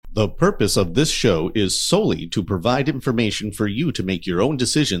The purpose of this show is solely to provide information for you to make your own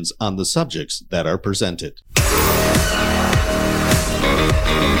decisions on the subjects that are presented.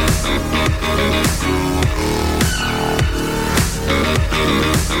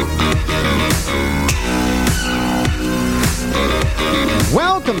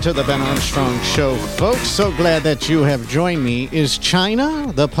 Welcome to the Ben Armstrong Show, folks. So glad that you have joined me. Is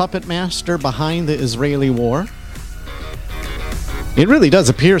China the puppet master behind the Israeli war? It really does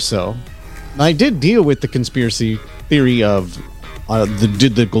appear so. I did deal with the conspiracy theory of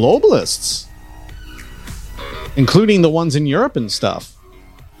did the globalists, including the ones in Europe and stuff,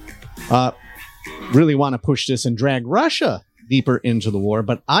 really want to push this and drag Russia deeper into the war.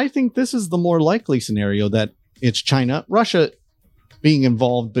 But I think this is the more likely scenario, that it's China, Russia being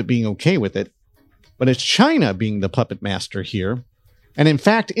involved but being okay with it. But it's China being the puppet master here. And in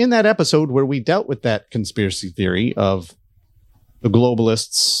fact, in that episode where we dealt with that conspiracy theory of the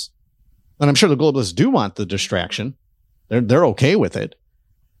globalists, and I'm sure the globalists do want the distraction. They're okay with it.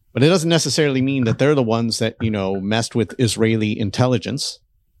 But it doesn't necessarily mean that they're the ones that, messed with Israeli intelligence.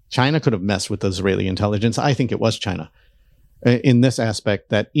 China could have messed with Israeli intelligence. I think it was China in this aspect,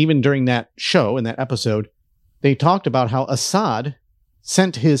 that even during that show, in that episode, they talked about how Assad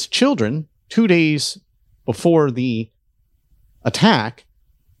sent his children 2 days before the attack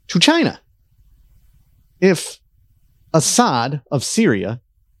to China. If Assad of Syria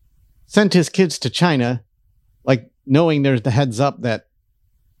sent his kids to China, like knowing there's the heads up that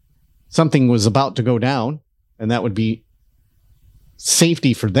something was about to go down, and that would be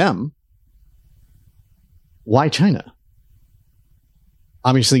safety for them, why China?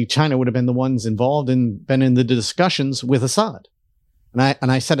 Obviously, China would have been the ones involved and been in the discussions with Assad.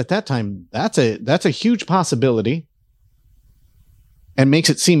 And I said at that time, that's a huge possibility, and makes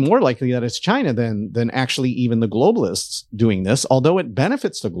it seem more likely that it's China than actually even the globalists doing this, although it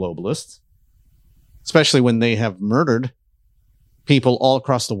benefits the globalists, especially when they have murdered people all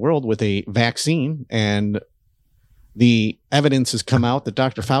across the world with a vaccine. And the evidence has come out that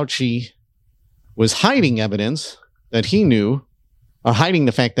Dr. Fauci was hiding evidence that he knew, or hiding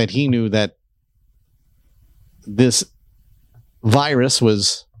the fact that he knew that this virus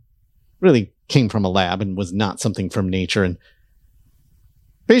really came from a lab and was not something from nature, and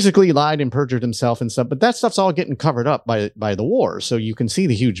basically lied and perjured himself and stuff. But that stuff's all getting covered up by the war. So you can see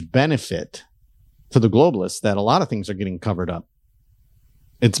the huge benefit to the globalists that a lot of things are getting covered up.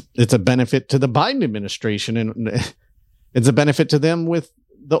 It's a benefit to the Biden administration, and it's a benefit to them with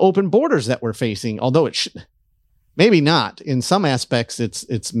the open borders that we're facing. Although maybe not in some aspects,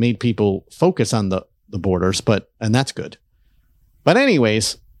 it's made people focus on the borders, and that's good. But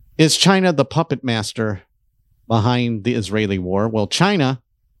anyways, is China the puppet master behind the Israeli war? Well, China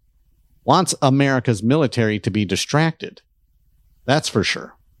wants America's military to be distracted. That's for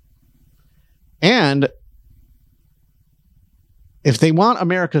sure. And if they want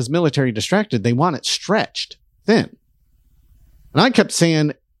America's military distracted, they want it stretched thin. And I kept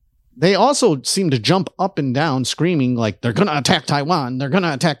saying, they also seem to jump up and down screaming like they're going to attack Taiwan. They're going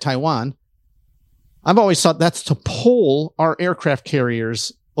to attack Taiwan. I've always thought that's to pull our aircraft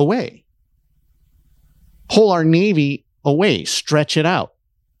carriers away. Pull our Navy away. Stretch it out.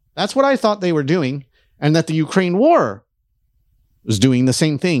 That's what I thought they were doing, and that the Ukraine war was doing the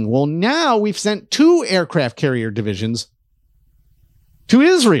same thing. Well, now we've sent 2 aircraft carrier divisions to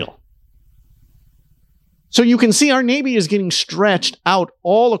Israel. So you can see our Navy is getting stretched out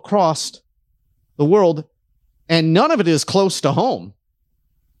all across the world, and none of it is close to home.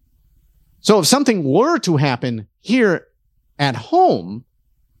 So if something were to happen here at home,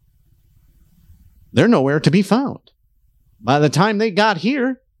 they're nowhere to be found. By the time they got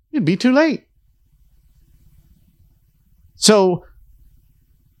here, it'd be too late. So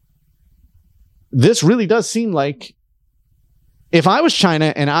this really does seem like, if I was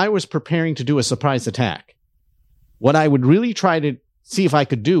China and I was preparing to do a surprise attack, what I would really try to see if I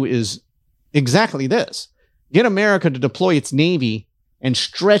could do is exactly this. Get America to deploy its Navy and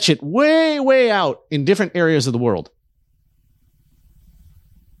stretch it way, way out in different areas of the world,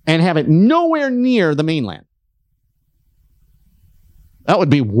 and have it nowhere near the mainland. That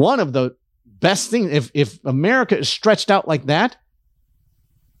would be one of the best things. If America is stretched out like that,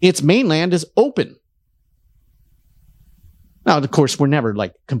 its mainland is open. Now, of course, we're never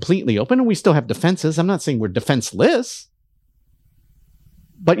like completely open, and we still have defenses. I'm not saying we're defenseless,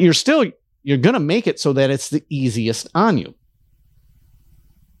 but you're going to make it so that it's the easiest on you.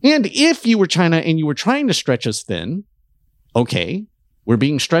 And if you were China and you were trying to stretch us thin, okay, we're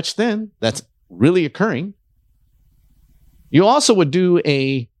being stretched thin. That's really occurring. You also would do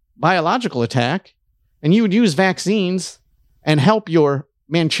a biological attack, and you would use vaccines and help your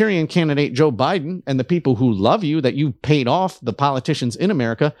Manchurian candidate Joe Biden and the people who love you, that you paid off the politicians in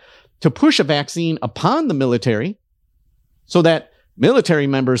America to push a vaccine upon the military so that military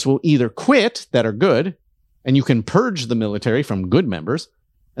members will either quit that are good, and you can purge the military from good members,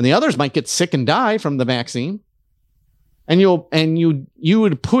 and the others might get sick and die from the vaccine. And you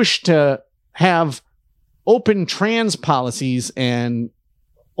would push to have open trans policies and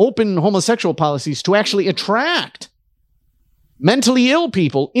open homosexual policies to actually attract mentally ill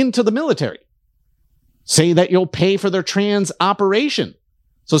people into the military. Say that you'll pay for their trans operation.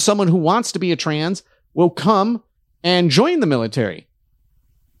 So someone who wants to be a trans will come and join the military.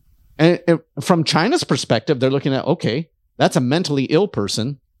 And from China's perspective, they're looking at, okay, that's a mentally ill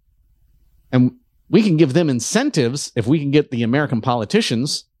person. And we can give them incentives if we can get the American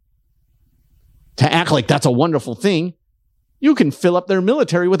politicians to act like that's a wonderful thing. You can fill up their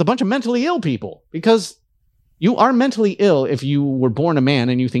military with a bunch of mentally ill people, because you are mentally ill if you were born a man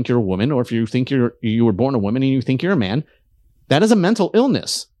and you think you're a woman, or if you think you were born a woman and you think you're a man. That is a mental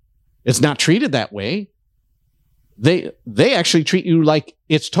illness. It's not treated that way. They actually treat you like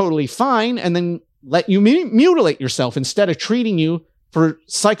it's totally fine and then let you mutilate yourself instead of treating you for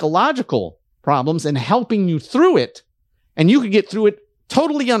psychological problems and helping you through it. And you could get through it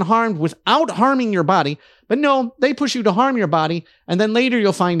totally unharmed without harming your body. But no, they push you to harm your body. And then later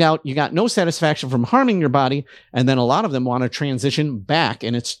you'll find out you got no satisfaction from harming your body. And then a lot of them want to transition back,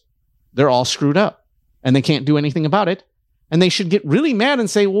 and they're all screwed up and they can't do anything about it. And they should get really mad and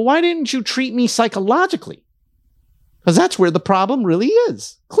say, well, why didn't you treat me psychologically? Because that's where the problem really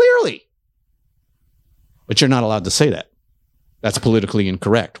is, clearly. But you're not allowed to say that. That's politically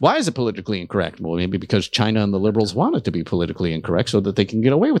incorrect. Why is it politically incorrect? Well, maybe because China and the liberals want it to be politically incorrect so that they can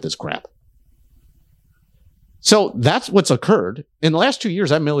get away with this crap. So that's what's occurred. In the last 2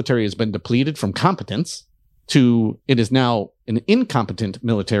 years, our military has been depleted from competence to it is now an incompetent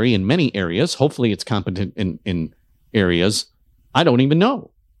military in many areas. Hopefully it's competent in areas I don't even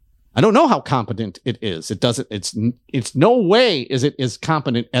know. I don't know how competent it is. It's no way is it as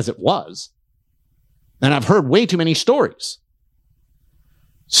competent as it was. And I've heard way too many stories.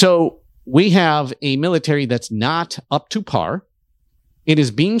 So we have a military that's not up to par. It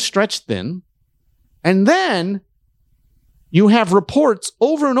is being stretched thin. And then you have reports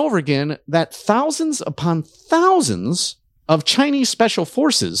over and over again that thousands upon thousands of Chinese special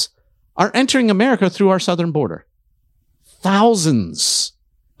forces are entering America through our southern border. Thousands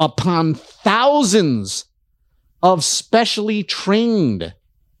upon thousands of specially trained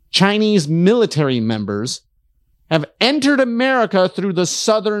Chinese military members have entered America through the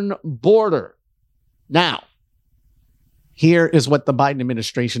southern border. Now, here is what the Biden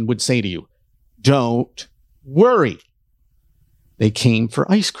administration would say to you. Don't worry. They came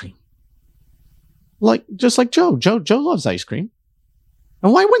for ice cream. Just like Joe. Joe loves ice cream.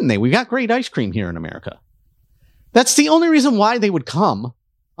 And why wouldn't they? We got great ice cream here in America. That's the only reason why they would come.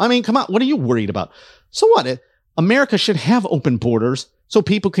 I mean, come on. What are you worried about? So what? America should have open borders so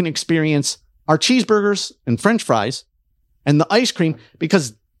people can experience our cheeseburgers and French fries and the ice cream,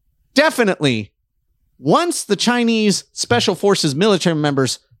 because definitely once the Chinese Special Forces military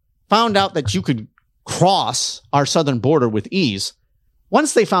members found out that you could cross our southern border with ease,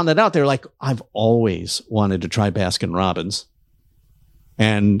 once they found that out, they're like, I've always wanted to try Baskin Robbins.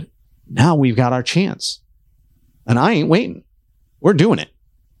 And now we've got our chance. And I ain't waiting. We're doing it.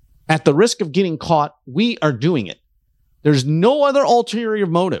 At the risk of getting caught, we are doing it. There's no other ulterior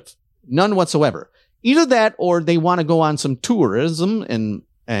motive. None whatsoever. Either that or they want to go on some tourism and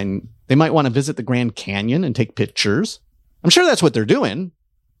they might want to visit the Grand Canyon and take pictures. I'm sure that's what they're doing.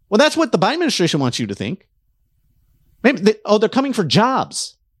 Well, that's what the Biden administration wants you to think. Maybe they're coming for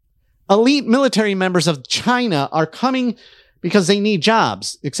jobs. Elite military members of China are coming because they need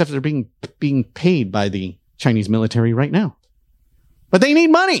jobs, except they're being paid by the Chinese military right now. But they need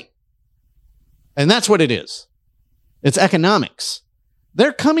money. And that's what it is. It's economics.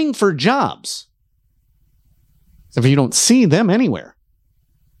 They're coming for jobs. Except you don't see them anywhere.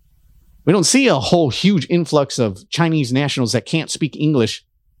 We don't see a whole huge influx of Chinese nationals that can't speak English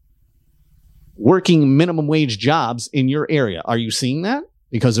working minimum wage jobs in your area. Are you seeing that?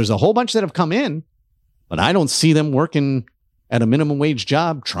 Because there's a whole bunch that have come in, but I don't see them working at a minimum wage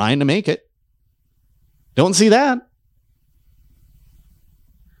job trying to make it. Don't see that.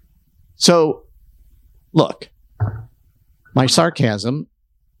 So, look, my sarcasm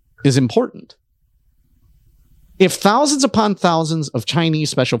is important. If thousands upon thousands of Chinese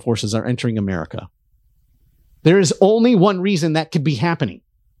special forces are entering America, there is only one reason that could be happening.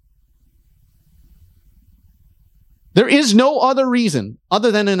 There is no other reason other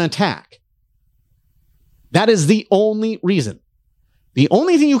than an attack. That is the only reason. The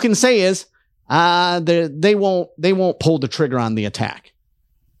only thing you can say is they won't pull the trigger on the attack.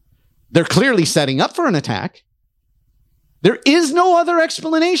 They're clearly setting up for an attack. There is no other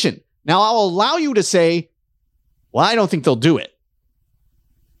explanation. Now, I'll allow you to say, well, I don't think they'll do it.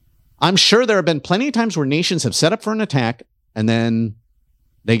 I'm sure there have been plenty of times where nations have set up for an attack and then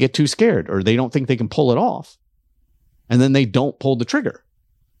they get too scared or they don't think they can pull it off. And then they don't pull the trigger.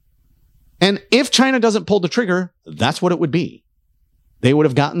 And if China doesn't pull the trigger, that's what it would be. They would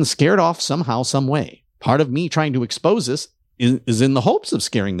have gotten scared off somehow, some way. Part of me trying to expose this is in the hopes of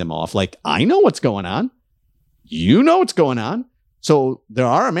scaring them off. Like, I know what's going on. You know what's going on. So there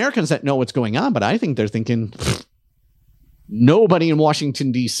are Americans that know what's going on, but I think they're thinking, nobody in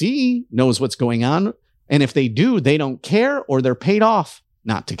Washington, D.C. knows what's going on. And if they do, they don't care or they're paid off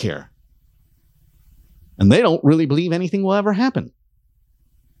not to care. And they don't really believe anything will ever happen.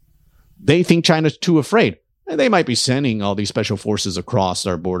 They think China's too afraid. And they might be sending all these special forces across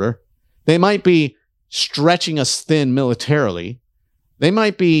our border. They might be stretching us thin militarily. They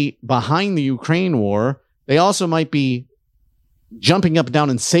might be behind the Ukraine war. They also might be jumping up and down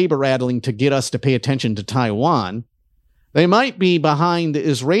and saber rattling to get us to pay attention to Taiwan. They might be behind the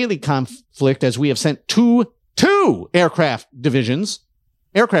Israeli conflict as we have sent two aircraft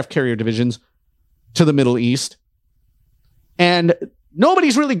carrier divisions to the Middle East. And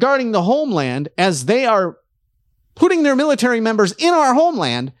nobody's really guarding the homeland as they are putting their military members in our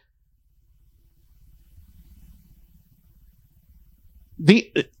homeland.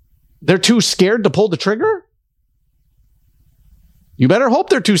 They're too scared to pull the trigger? You better hope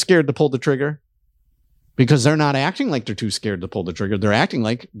they're too scared to pull the trigger, because they're not acting like they're too scared to pull the trigger. They're acting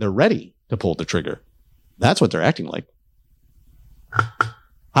like they're ready to pull the trigger. That's what they're acting like.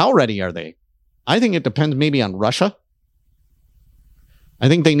 How ready are they? I think it depends maybe on Russia. I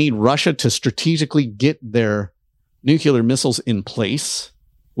think they need Russia to strategically get their nuclear missiles in place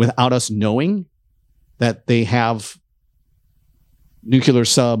without us knowing that they have nuclear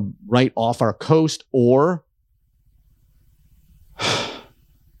sub right off our coast, or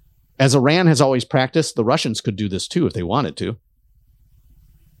as Iran has always practiced, the Russians could do this too if they wanted to.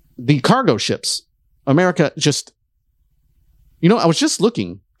 The cargo ships, America just, I was just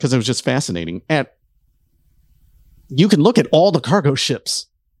looking because it was just fascinating you can look at all the cargo ships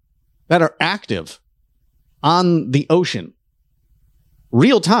that are active on the ocean,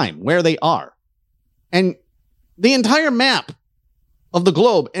 real time, where they are. And the entire map of the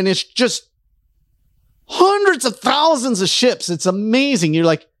globe, and it's just hundreds of thousands of ships. It's amazing. You're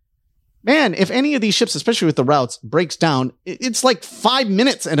like, man, if any of these ships, especially with the routes, breaks down, it's like 5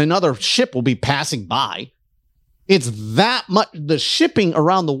 minutes and another ship will be passing by. It's that much. The shipping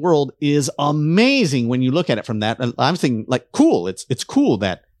around the world is amazing when you look at it from that. I'm thinking, like, cool. It's cool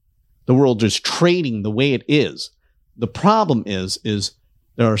that the world is trading the way it is. The problem is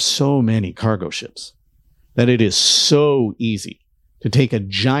there are so many cargo ships that it is so easy to take a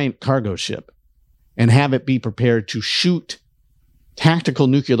giant cargo ship and have it be prepared to shoot tactical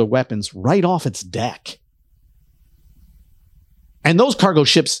nuclear weapons right off its deck. And those cargo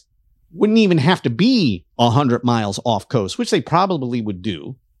ships wouldn't even have to be 100 miles off coast, which they probably would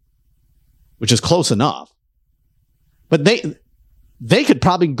do, which is close enough. But they could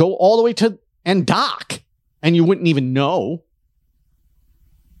probably go all the way to and dock, and you wouldn't even know.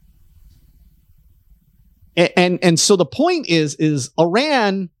 And so the point is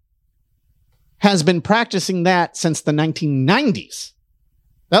Iran has been practicing that since the 1990s.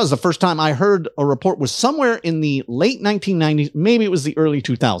 That was the first time I heard a report, was somewhere in the late 1990s. Maybe it was the early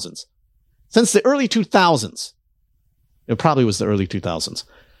 2000s. Since the early 2000s, it probably was the early 2000s.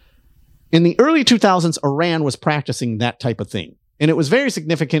 In the early 2000s, Iran was practicing that type of thing. And it was very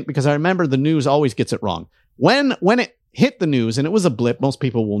significant because I remember the news always gets it wrong. When it hit the news, and it was a blip, most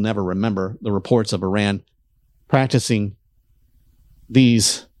people will never remember the reports of Iran practicing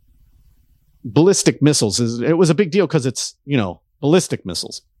these ballistic missiles. It was a big deal because it's, ballistic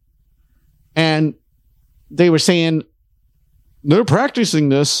missiles. And they were saying, they're practicing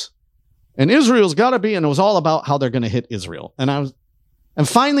this, and Israel's got to be, and it was all about how they're going to hit Israel. And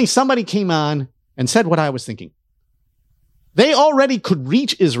finally somebody came on and said what I was thinking. They already could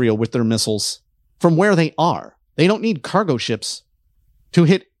reach Israel with their missiles from where they are. They don't need cargo ships to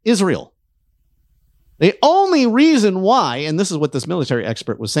hit Israel. The only reason why, and this is what this military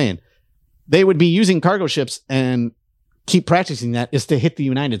expert was saying, they would be using cargo ships and keep practicing that, is to hit the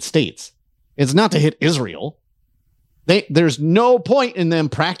United States. It's not to hit Israel. There's no point in them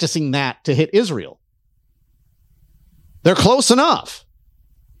practicing that to hit Israel. They're close enough.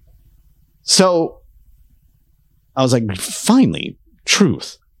 So I was like, finally,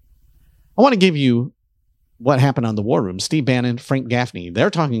 truth. I want to give you what happened on the War Room. Steve Bannon, Frank Gaffney, they're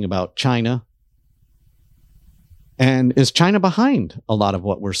talking about China. And is China behind a lot of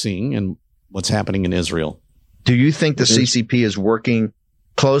what we're seeing and what's happening in Israel? Do you think the CCP is working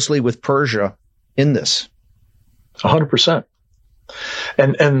closely with Persia in this? 100%.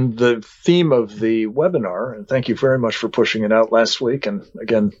 And the theme of the webinar, and thank you very much for pushing it out last week and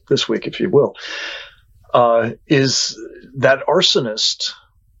again this week, if you will, is that arsonist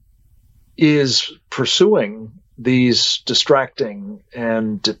is pursuing these distracting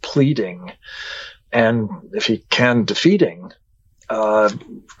and depleting and, if he can, defeating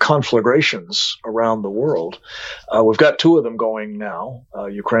conflagrations around the world. We've got two of them going now,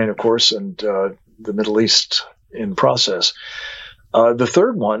 Ukraine, of course, and the Middle East in process. The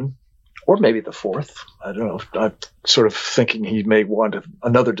third one, or maybe the fourth, I don't know. I'm sort of thinking he may want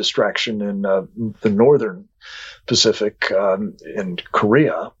another distraction in the northern Pacific, in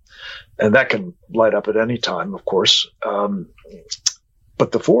Korea, and that can light up at any time, of course.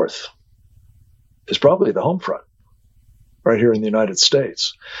 But the fourth is probably the home front, right here in the United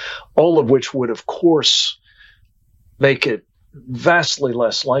States, all of which would, of course, make it vastly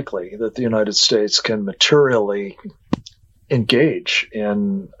less likely that the United States can materially engage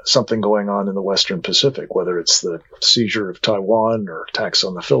in something going on in the Western Pacific, whether it's the seizure of Taiwan or attacks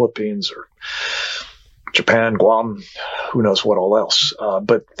on the Philippines or Japan, Guam, who knows what all else.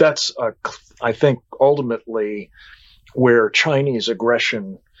 But that's, I think, ultimately where Chinese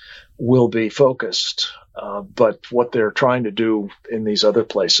aggression will be focused. But what they're trying to do in these other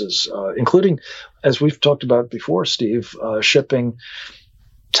places, including, as we've talked about before, Steve, shipping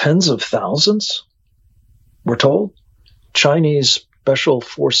tens of thousands, we're told, Chinese special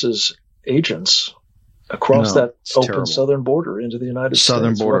forces agents across that open terrible. Southern border into the United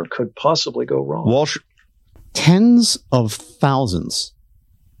States. Border. What could possibly go wrong? Tens of thousands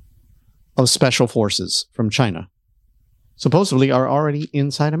of special forces from China supposedly are already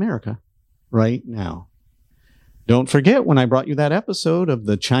inside America right now. Don't forget when I brought you that episode of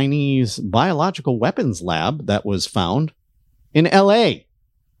the Chinese biological weapons lab that was found in LA.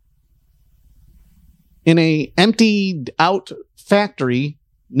 In a emptied out factory.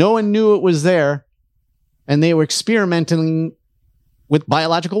 No one knew it was there. And they were experimenting with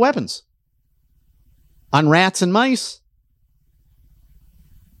biological weapons on rats and mice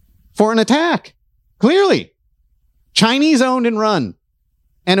for an attack. Clearly. Chinese owned and run.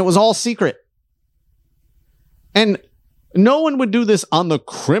 And it was all secret. And no one would do this on the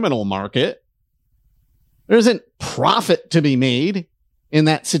criminal market. There isn't profit to be made in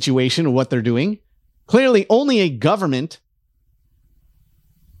that situation of what they're doing. Clearly, only a government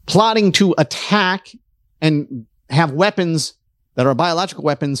plotting to attack and have weapons that are biological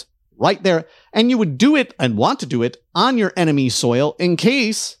weapons right there. And you would do it and want to do it on your enemy's soil in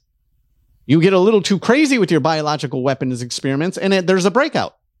case you get a little too crazy with your biological weapons experiments and there's a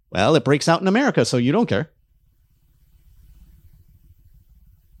breakout. Well, it breaks out in America, so you don't care.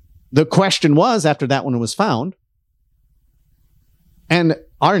 The question was, after that one was found, and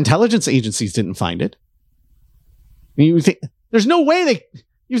our intelligence agencies didn't find it. You think there's no way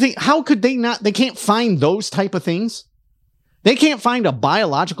you think, how could they not? They can't find those type of things. They can't find a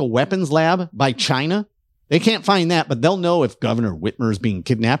biological weapons lab by China. They can't find that, but they'll know if Governor Whitmer is being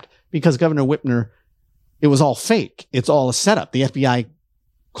kidnapped because Governor Whitmer, it was all fake. It's all a setup. The FBI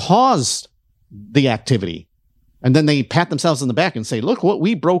caused the activity. And then they pat themselves on the back and say, look what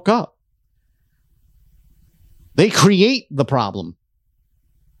we broke up. They create the problem.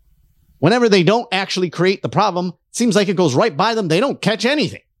 Whenever they don't actually create the problem, it seems like it goes right by them. They don't catch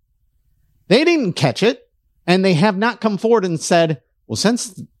anything. They didn't catch it. And they have not come forward and said, well,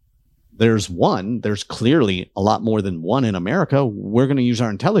 since there's clearly a lot more than one in America, we're going to use our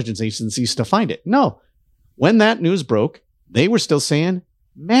intelligence agencies to find it. No. When that news broke, they were still saying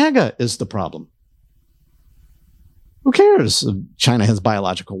MAGA is the problem. Who cares? China has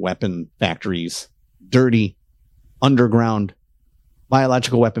biological weapon factories, dirty, underground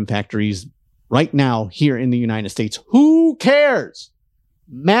biological weapon factories right now here in the United States. Who cares?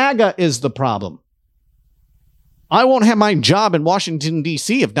 MAGA is the problem. I won't have my job in Washington,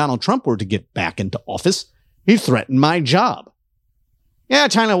 D.C. if Donald Trump were to get back into office. He threatened my job. Yeah,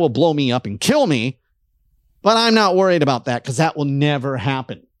 China will blow me up and kill me, but I'm not worried about that because that will never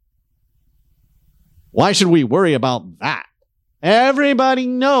happen. Why should we worry about that? Everybody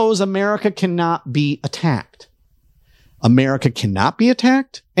knows America cannot be attacked. America cannot be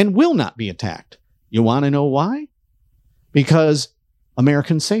attacked and will not be attacked. You want to know why? Because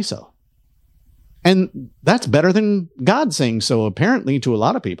Americans say so. And that's better than God saying so, apparently, to a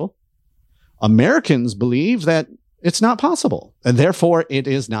lot of people. Americans believe that it's not possible, and therefore it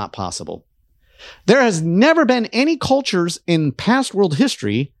is not possible. There has never been any cultures in past world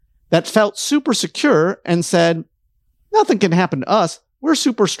history that felt super secure and said, nothing can happen to us. We're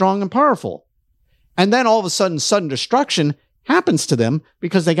super strong and powerful. And then all of a sudden destruction happens to them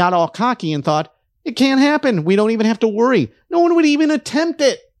because they got all cocky and thought, it can't happen. We don't even have to worry. No one would even attempt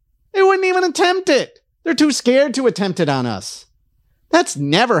it. They wouldn't even attempt it. They're too scared to attempt it on us. That's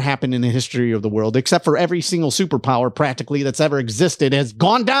never happened in the history of the world, except for every single superpower practically that's ever existed has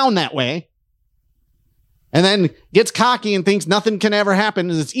gone down that way. And then gets cocky and thinks nothing can ever happen.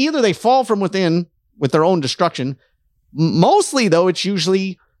 It's either they fall from within with their own destruction. Mostly, though, it's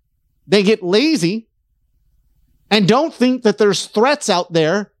usually they get lazy and don't think that there's threats out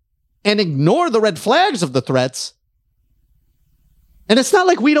there and ignore the red flags of the threats. And it's not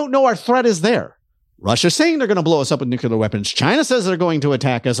like we don't know our threat is there. Russia's saying they're going to blow us up with nuclear weapons. China says they're going to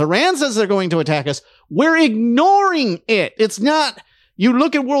attack us. Iran says they're going to attack us. We're ignoring it. It's not, you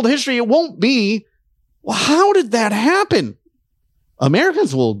look at world history, it won't be, well, how did that happen?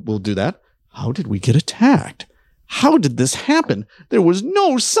 Americans will do that. How did we get attacked? How did this happen? There was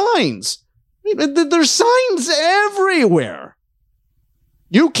no signs. There's signs everywhere.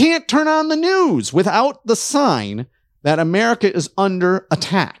 You can't turn on the news without the sign that America is under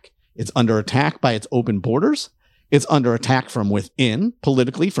attack. It's under attack by its open borders. It's under attack from within,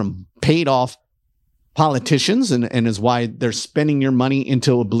 politically, from paid off politicians, and is why they're spending your money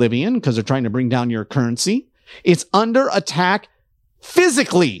into oblivion because they're trying to bring down your currency. It's under attack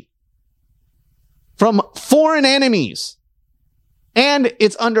physically from foreign enemies. And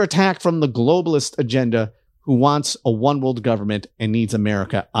it's under attack from the globalist agenda who wants a one world government and needs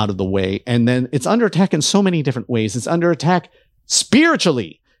America out of the way. And then it's under attack in so many different ways. It's under attack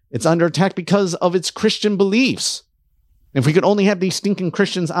spiritually. It's under attack because of its Christian beliefs. If we could only have these stinking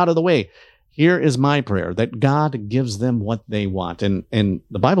Christians out of the way, here is my prayer, that God gives them what they want. And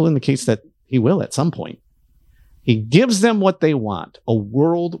the Bible indicates that he will at some point. He gives them what they want, a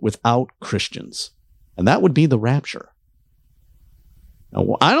world without Christians. And that would be the rapture.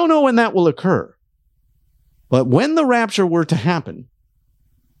 Now, I don't know when that will occur. But when the rapture were to happen,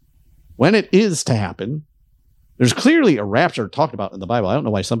 when it is to happen, there's clearly a rapture talked about in the Bible. I don't know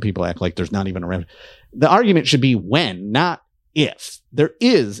why some people act like there's not even a rapture. The argument should be when, not if. There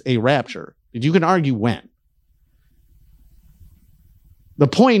is a rapture. You can argue when. The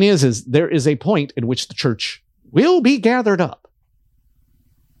point is there is a point in which the church will be gathered up.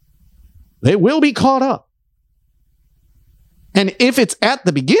 They will be caught up. And if it's at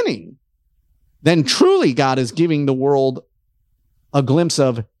the beginning, then truly God is giving the world a glimpse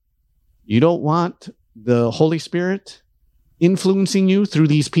of, you don't want the Holy Spirit influencing you through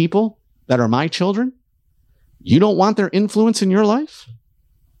these people that are my children? You don't want their influence in your life?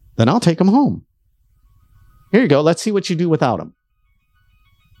 Then I'll take them home. Here you go. Let's see what you do without them.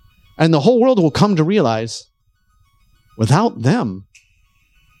 And the whole world will come to realize, without them,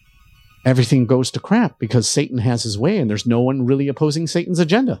 everything goes to crap because Satan has his way and there's no one really opposing Satan's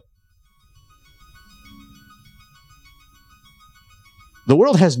agenda. The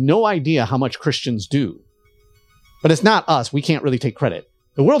world has no idea how much Christians do. But it's not us. We can't really take credit.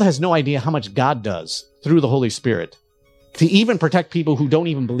 The world has no idea how much God does through the Holy Spirit to even protect people who don't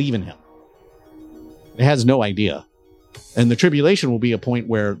even believe in him. It has no idea. And the tribulation will be a point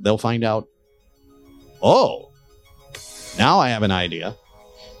where they'll find out, oh, now I have an idea.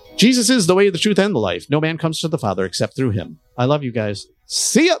 Jesus is the way, the truth, and the life. No man comes to the Father except through him. I love you guys.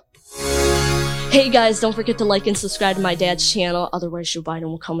 See ya! Hey guys, don't forget to like and subscribe to my dad's channel, otherwise Joe Biden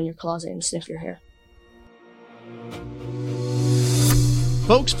will come in your closet and sniff your hair.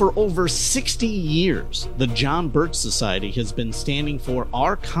 Folks, for over 60 years, the John Birch Society has been standing for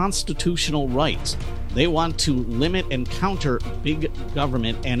our constitutional rights. They want to limit and counter big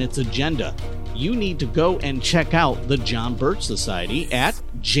government and its agenda. You need to go and check out the John Birch Society at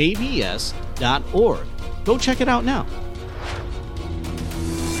jbs.org. Go check it out now.